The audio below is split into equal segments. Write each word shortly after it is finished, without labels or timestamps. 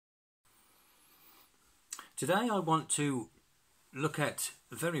Today I want to look at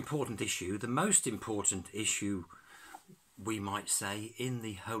a very important issue, the most important issue we might say in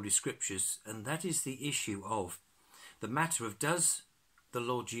the Holy Scriptures, and that is the issue of the matter of, does the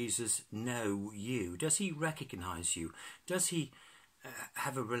Lord Jesus know you? Does he recognize you? Does he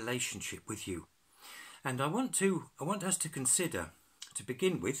have a relationship with you? And I want us to consider, to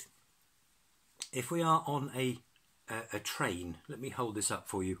begin with, if we are on a train. Let me hold this up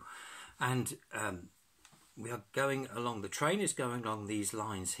for you. And we are going along, the train is going along these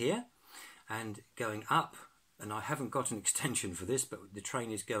lines here and going up, and I haven't got an extension for this, but the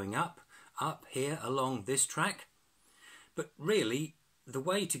train is going up here along this track. But really, the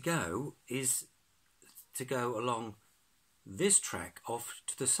way to go is to go along this track off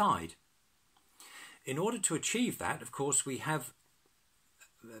to the side. In order to achieve that, of course, we have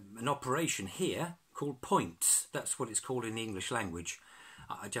an operation here called points. That's what it's called in the English language.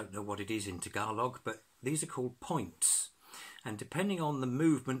 I don't know what it is in Tagalog, but these are called points. And depending on the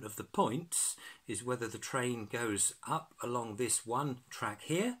movement of the points is whether the train goes up along this one track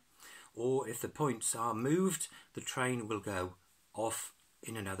here, or if the points are moved, the train will go off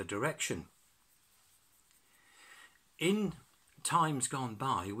in another direction. In times gone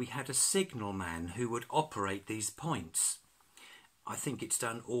by, we had a signalman who would operate these points. I think it's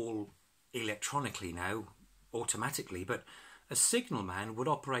done all electronically now, automatically, but a signalman would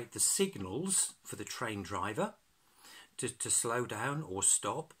operate the signals for the train driver to slow down or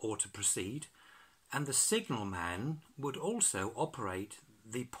stop or to proceed, and the signalman would also operate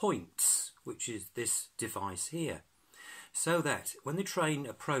the points, which is this device here, so that when the train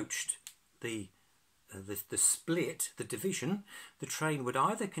approached the split, the division, the train would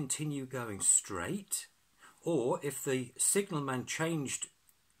either continue going straight, or if the signalman changed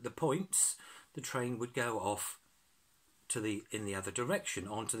the points, the train would go off in the other direction,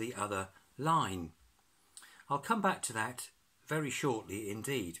 onto the other line. I'll come back to that very shortly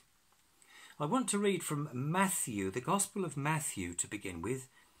indeed. I want to read from Matthew, the Gospel of Matthew to begin with,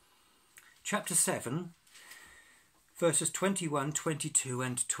 chapter 7, verses 21, 22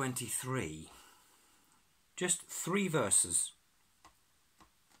 and 23. Just 3 verses.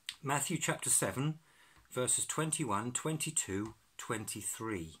 Matthew chapter 7, verses 21, 22,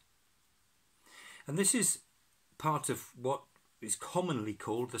 23. And this is part of what is commonly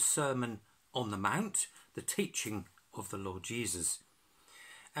called the Sermon on the Mount, the teaching of the Lord Jesus.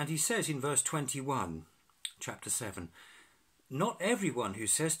 And he says in verse 21, chapter 7, "Not everyone who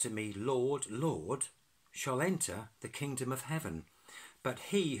says to me, 'Lord, Lord,' shall enter the kingdom of heaven, but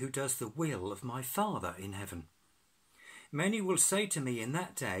he who does the will of my Father in heaven. Many will say to me in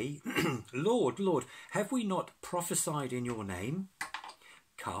that day, 'Lord, Lord, have we not prophesied in your name,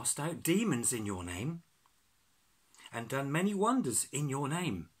 cast out demons in your name, and done many wonders in your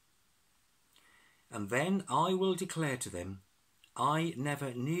name?' And then I will declare to them, 'I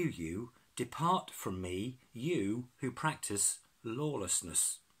never knew you. Depart from me, you who practice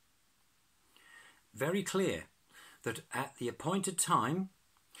lawlessness.'" Very clear that at the appointed time,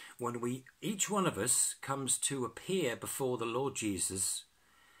 when each one of us comes to appear before the Lord Jesus,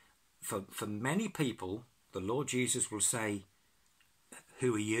 for many people, the Lord Jesus will say,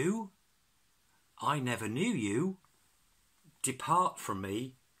 "Who are you? I never knew you. Depart from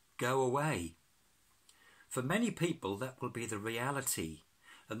me, go away." For many people, that will be the reality,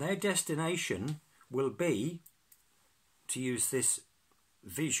 and their destination will be, to use this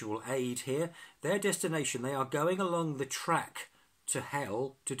visual aid here, their destination, they are going along the track to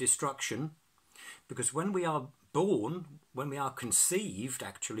hell, to destruction, because when we are born, when we are conceived,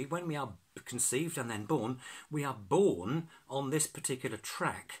 actually, when we are conceived and then born, we are born on this particular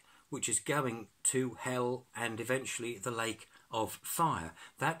track, which is going to hell and eventually the lake of fire.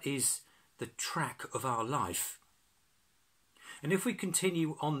 That is the track of our life. And if we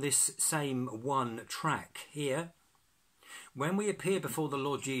continue on this same one track here, when we appear before the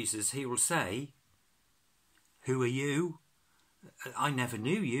Lord Jesus, he will say, "Who are you? I never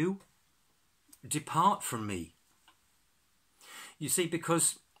knew you. Depart from me." You see,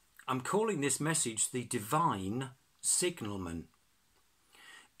 because I'm calling this message the Divine Signalman.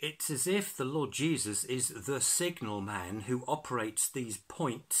 It's as if the Lord Jesus is the signalman who operates these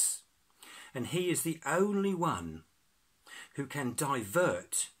points, and he is the only one who can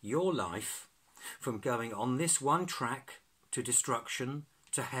divert your life from going on this one track to destruction,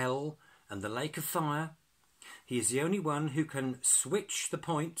 to hell and the lake of fire. He is the only one who can switch the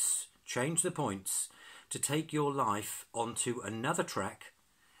points, change the points, to take your life onto another track,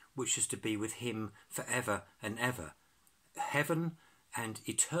 which is to be with him forever and ever. Heaven and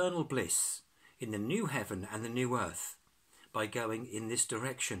eternal bliss in the new heaven and the new earth by going in this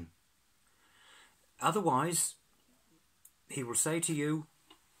direction. Otherwise, he will say to you,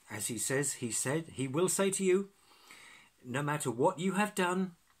 as he will say to you, no matter what you have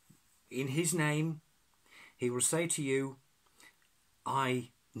done in his name, he will say to you, I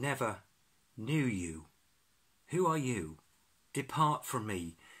never knew you. Who are you? Depart from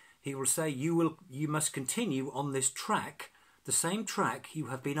me. He will say, you must continue on this track, the same track you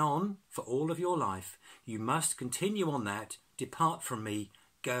have been on for all of your life. You must continue on that. Depart from me.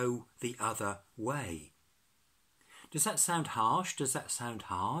 Go the other way. Does that sound harsh? Does that sound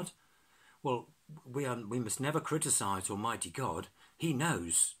hard? Well, we must never criticize Almighty God. He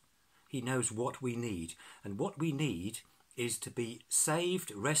knows. He knows what we need. And what we need is to be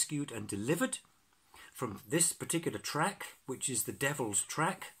saved, rescued and delivered from this particular track, which is the devil's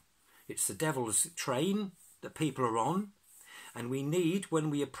track. It's the devil's train that people are on. And we need, when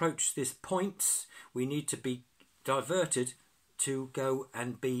we approach this points, we need to be diverted to go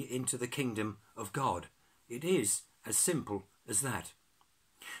and be into the kingdom of God. It is as simple as that.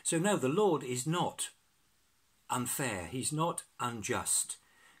 So no, the Lord is not unfair. He's not unjust.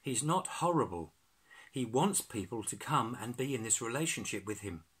 He's not horrible. He wants people to come and be in this relationship with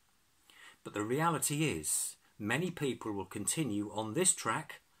him. But the reality is, many people will continue on this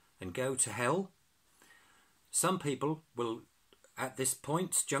track and go to hell. Some people will, at this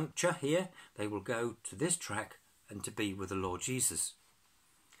point, juncture here, they will go to this track and to be with the Lord Jesus.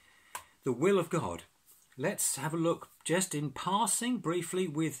 The will of God. Let's have a look just in passing briefly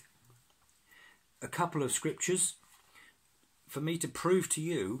with a couple of scriptures for me to prove to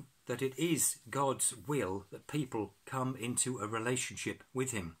you that it is God's will that people come into a relationship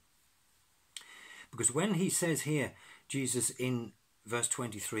with him. Because when he says here, Jesus in verse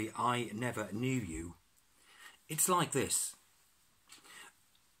 23, I never knew you, it's like this.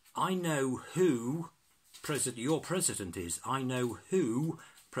 I know who your president is. I know who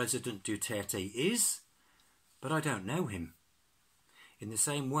President Duterte is, but I don't know him. In the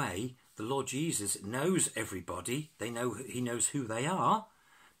same way, the Lord Jesus knows everybody. He knows who they are,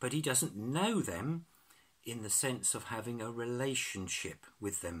 but he doesn't know them in the sense of having a relationship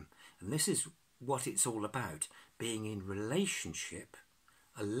with them. And this is what it's all about, being in relationship,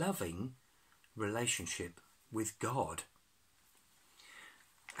 a loving relationship with God.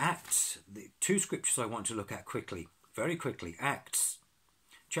 Acts, the two scriptures I want to look at quickly, very quickly. Acts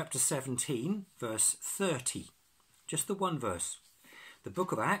chapter 17, verse 30. Just the one verse. The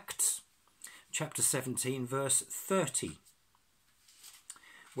book of Acts, chapter 17, verse 30,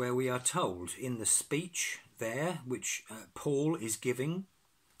 where we are told in the speech there, which Paul is giving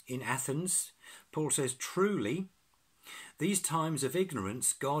in Athens, Paul says, truly, these times of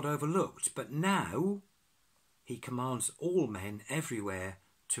ignorance God overlooked, but now he commands all men everywhere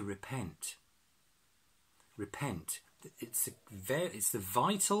to repent. Repent. It's the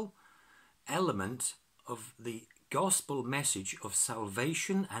vital element of the gospel message of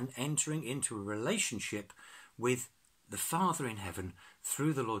salvation and entering into a relationship with the Father in heaven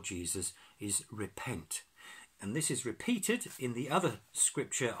through the Lord Jesus is repent. And this is repeated in the other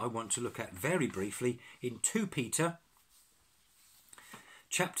scripture I want to look at very briefly in 2 Peter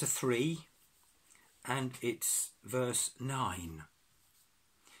chapter 3 and it's verse 9.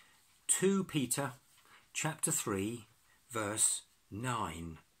 2 Peter chapter 3 verse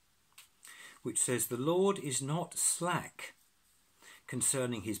 9, which says, the Lord is not slack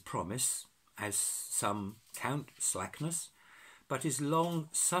concerning his promise, as some count slackness, but is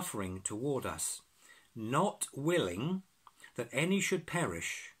long-suffering toward us, not willing that any should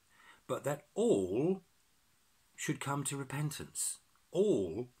perish, but that all should come to repentance.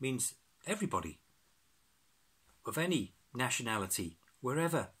 All means everybody, of any nationality,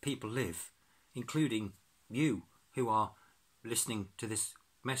 wherever people live, including you who are listening to this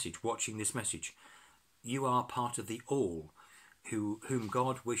message, watching this message. You are part of the all whom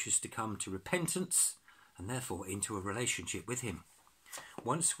God wishes to come to repentance and therefore into a relationship with him.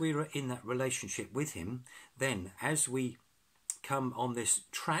 Once we are in that relationship with him, then as we come on this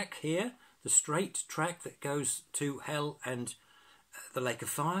track here, the straight track that goes to hell and the lake of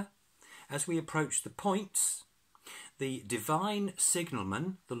fire, as we approach the points, the Divine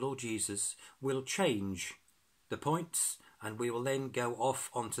Signalman, the Lord Jesus, will change the points and we will then go off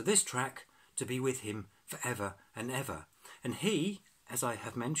onto this track to be with him forever and ever. And he, as I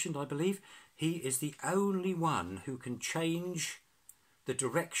have mentioned, I believe, he is the only one who can change the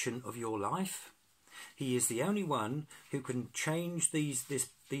direction of your life. He is the only one who can change these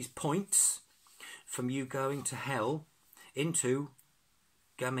points from you going to hell into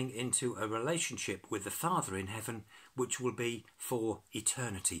coming into a relationship with the Father in heaven, which will be for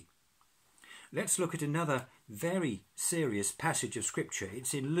eternity. Let's look at another very serious passage of Scripture.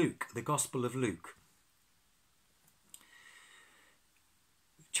 It's in Luke, the Gospel of Luke.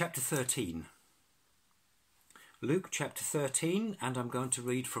 chapter 13. Luke chapter 13, and I'm going to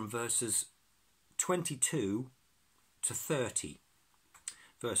read from verses 22 to 30.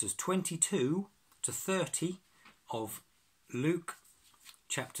 Verses 22 to 30 of Luke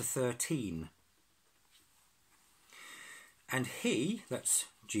chapter 13. And he, that's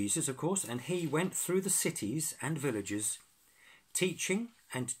Jesus of course, and he went through the cities and villages, teaching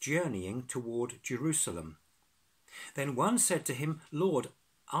and journeying toward Jerusalem. Then one said to him, Lord,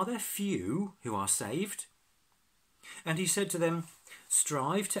 are there few who are saved? And he said to them,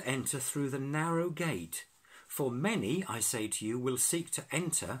 strive to enter through the narrow gate, for many, I say to you, will seek to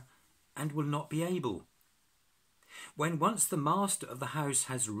enter and will not be able. When once the master of the house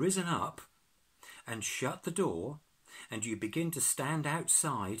has risen up and shut the door, and you begin to stand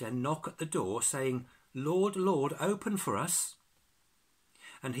outside and knock at the door, saying, Lord, Lord, open for us.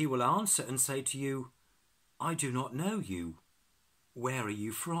 And he will answer and say to you, I do not know you. Where are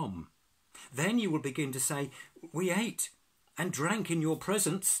you from? Then you will begin to say, we ate and drank in your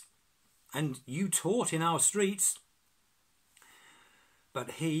presence, and you taught in our streets.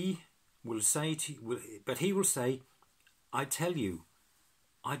 But he will say, I tell you,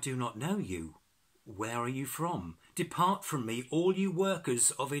 I do not know you. Where are you from? Depart from me, all you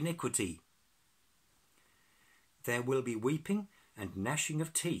workers of iniquity. There will be weeping and gnashing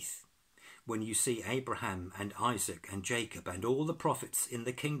of teeth when you see Abraham and Isaac and Jacob and all the prophets in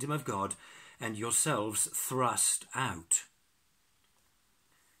the kingdom of God, and yourselves thrust out.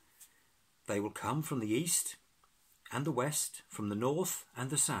 They will come from the east and the west, from the north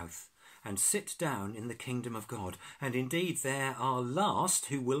and the south, and sit down in the kingdom of God. And indeed there are last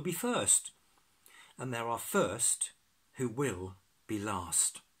who will be first, and there are first who will be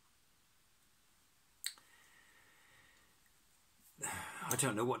last. I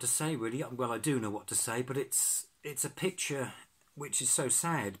don't know what to say really. Well, I do know what to say, but it's a picture which is so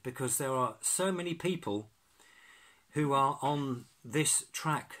sad, because there are so many people who are on this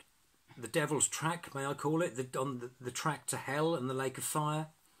track, the devil's track, may I call it, on the track to hell and the lake of fire,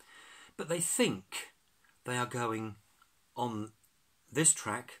 but they think they are going on this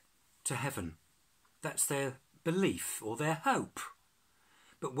track to heaven. That's their belief or their hope.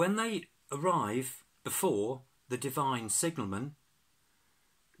 But when they arrive before the Divine Signalman,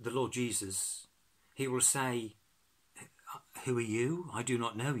 the Lord Jesus, he will say, who are you? I do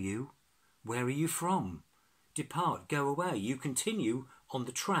not know you. Where are you from? Depart, go away. You continue on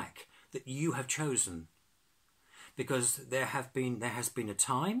the track that you have chosen. Because there has been a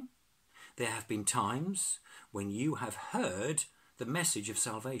time, there have been times when you have heard the message of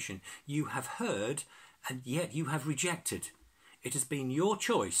salvation. You have heard, and yet you have rejected. It has been your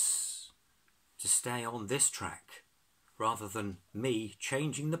choice to stay on this track, rather than me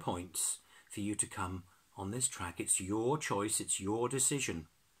changing the points for you to come on this track. It's your choice, it's your decision.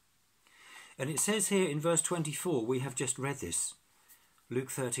 And it says here in verse 24, we have just read this,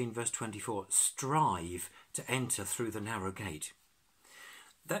 Luke 13 verse 24, strive to enter through the narrow gate.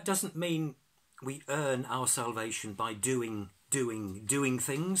 That doesn't mean we earn our salvation by doing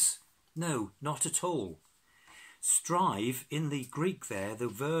things. No, not at all. Strive, in the Greek there, the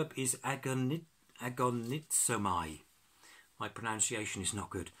verb is agonizomai. My pronunciation is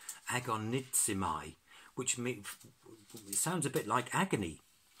not good. Agonizomai, which means, it sounds a bit like agony,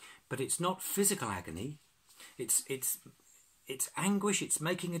 but it's not physical agony. It's anguish. It's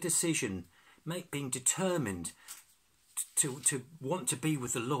making a decision, being determined to want to be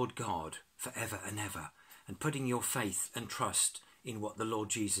with the Lord God forever and ever, and putting your faith and trust in what the Lord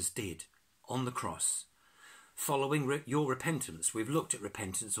Jesus did on the cross, following your repentance. We've looked at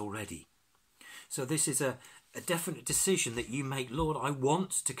repentance already. So this is a definite decision that you make. Lord, I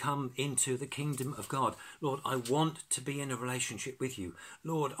want to come into the kingdom of God. Lord, I want to be in a relationship with you.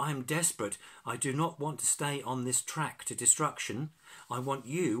 Lord, I'm desperate. I do not want to stay on this track to destruction. I want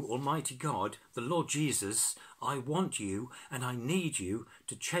you, Almighty God, the Lord Jesus. I want you, and I need you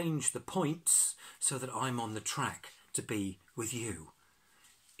to change the points so that I'm on the track to be with you.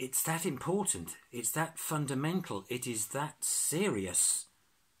 It's that important. It's that fundamental. It is that serious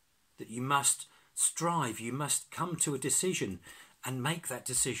that you must strive. You must come to a decision and make that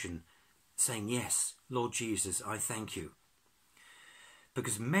decision, saying, yes, Lord Jesus, I thank you.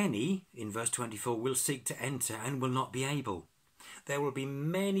 Because many, in verse 24, will seek to enter and will not be able. There will be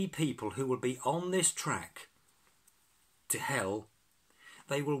many people who will be on this track to hell.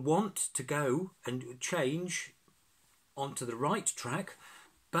 They will want to go and change onto the right track,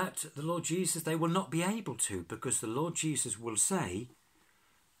 but the Lord Jesus, they will not be able to, because the Lord Jesus will say,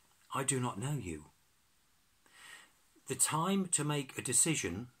 I do not know you. The time to make a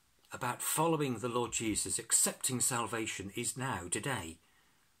decision about following the Lord Jesus, accepting salvation, is now, today.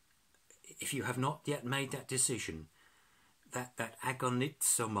 if you have not yet made that decision, that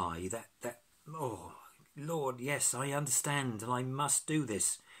agonizomai, that oh Lord, yes, I understand and I must do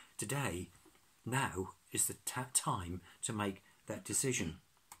this today. Now is the time to make that decision.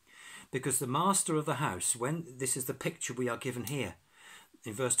 Because the master of the house, when this is the picture we are given here,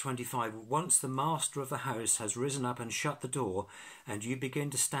 in verse 25, once the master of the house has risen up and shut the door, and you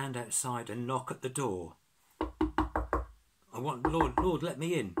begin to stand outside and knock at the door. I want, Lord, let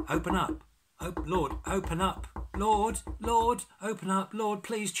me in. Open up. Lord, open up. Lord, open up. Lord,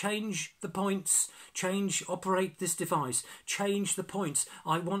 please change the points. Operate this device. Change the points.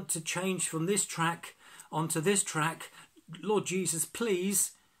 I want to change from this track onto this track. Lord Jesus,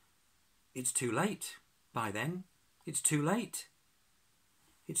 please. It's too late by then. It's too late.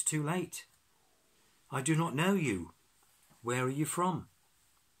 It's too late. I do not know you. Where are you from?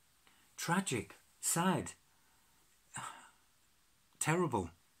 Tragic, sad, terrible.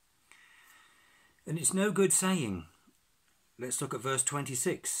 And it's no good saying, let's look at verse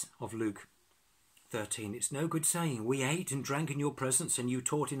 26 of Luke 13. It's no good saying, we ate and drank in your presence and you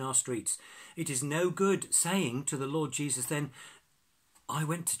taught in our streets. It is no good saying to the Lord Jesus then, I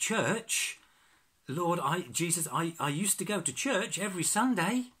went to church. Lord, I used to go to church every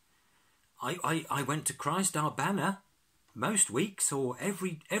Sunday. I went to Christ our banner most weeks, or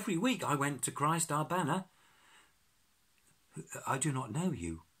every week I went to Christ our banner. I do not know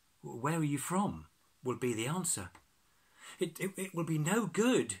you. Where are you from? Will be the answer. It will be no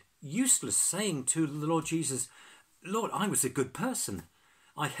good, useless saying to the Lord Jesus, Lord, I was a good person.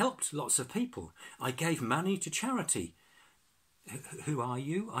 I helped lots of people. I gave money to charity. Who are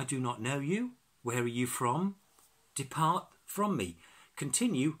you? I do not know you. Where are you from? Depart from me.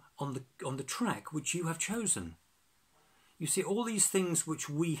 Continue on the track which you have chosen. You see, all these things which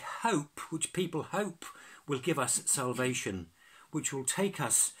we hope, which people hope will give us salvation, which will take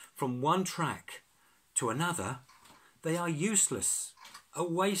us from one track to another, they are useless, a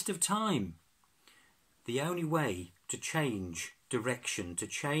waste of time. The only way to change direction, to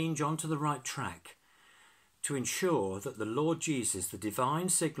change onto the right track, to ensure that the Lord Jesus, the Divine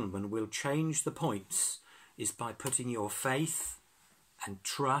Signalman, will change the points, is by putting your faith and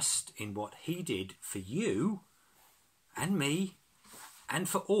trust in what he did for you and me and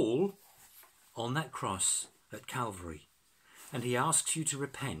for all on that cross at Calvary. And he asks you to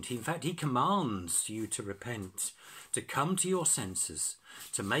repent. In fact, he commands you to repent, to come to your senses,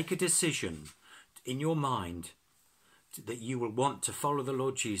 to make a decision in your mind that you will want to follow the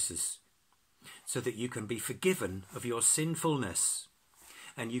Lord Jesus, so that you can be forgiven of your sinfulness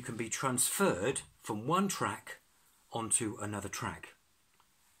and you can be transferred from one track onto another track.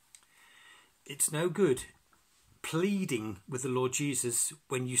 It's no good pleading with the Lord Jesus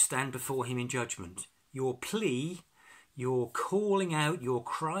when you stand before him in judgment. Your plea, your calling out, your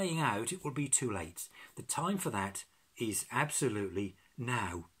crying out, it will be too late. The time for that is absolutely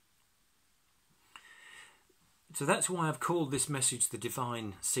now. So that's why I've called this message the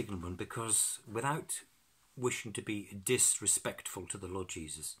Divine Signalman, because without wishing to be disrespectful to the Lord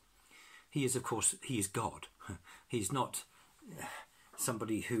Jesus, he is, of course, he is God. He's not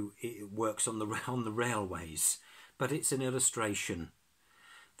somebody who works on the railways, but it's an illustration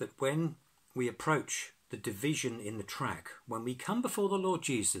that when we approach the division in the track, when we come before the Lord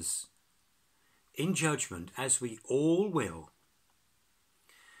Jesus in judgment, as we all will,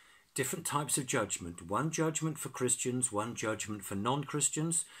 different types of judgment, one judgment for Christians, one judgment for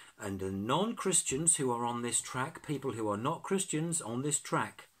non-Christians, and the non-Christians who are on this track, people who are not Christians on this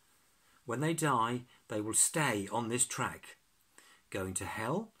track, when they die, they will stay on this track, going to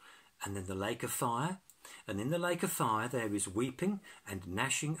hell, and then the lake of fire, and in the lake of fire there is weeping and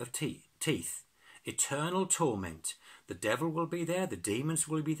gnashing of teeth, eternal torment. The devil will be there, the demons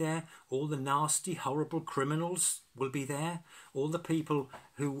will be there, all the nasty, horrible criminals will be there, all the people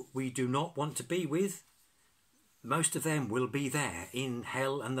who we do not want to be with, most of them will be there in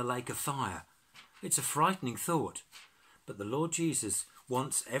hell and the lake of fire. It's a frightening thought, but the Lord Jesus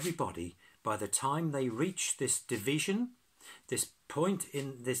wants everybody, by the time they reach this division, this point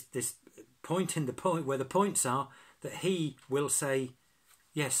in the point where the points are, that he will say,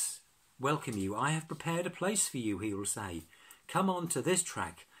 yes, welcome you. I have prepared a place for you, he will say. Come on to this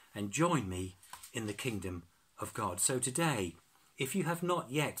track and join me in the kingdom of God. So today, if you have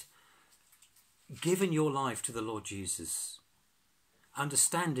not yet given your life to the Lord Jesus,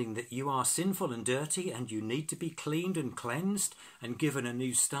 understanding that you are sinful and dirty and you need to be cleaned and cleansed and given a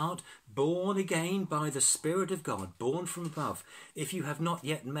new start, born again by the Spirit of God, born from above, if you have not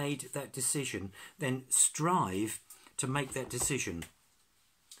yet made that decision, then strive to make that decision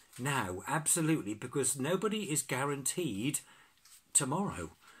now, absolutely, because nobody is guaranteed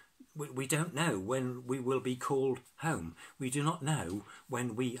tomorrow. We don't know when we will be called home. We do not know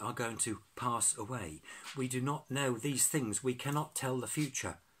when we are going to pass away. We do not know these things. We cannot tell the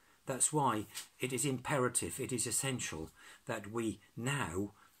future. That's why it is imperative, it is essential that we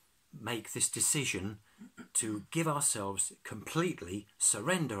now make this decision to give ourselves completely,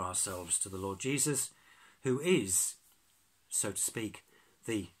 surrender ourselves to the Lord Jesus, who is, so to speak,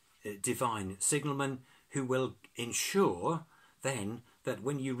 the divine signalman, who will ensure then that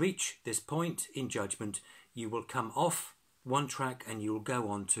when you reach this point in judgment, you will come off one track and you will go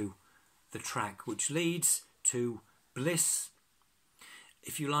on to the track which leads to bliss,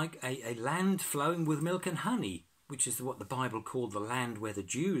 if you like, a land flowing with milk and honey, which is what the Bible called the land where the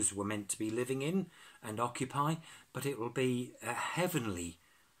Jews were meant to be living in and occupy, but it will be a heavenly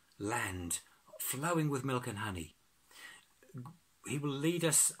land flowing with milk and honey. He will lead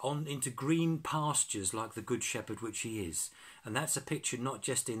us on into green pastures like the Good Shepherd which he is. And that's a picture not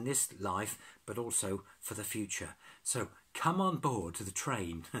just in this life, but also for the future. So come on board to the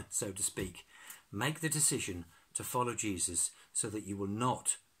train, so to speak. Make the decision to follow Jesus so that you will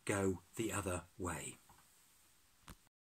not go the other way.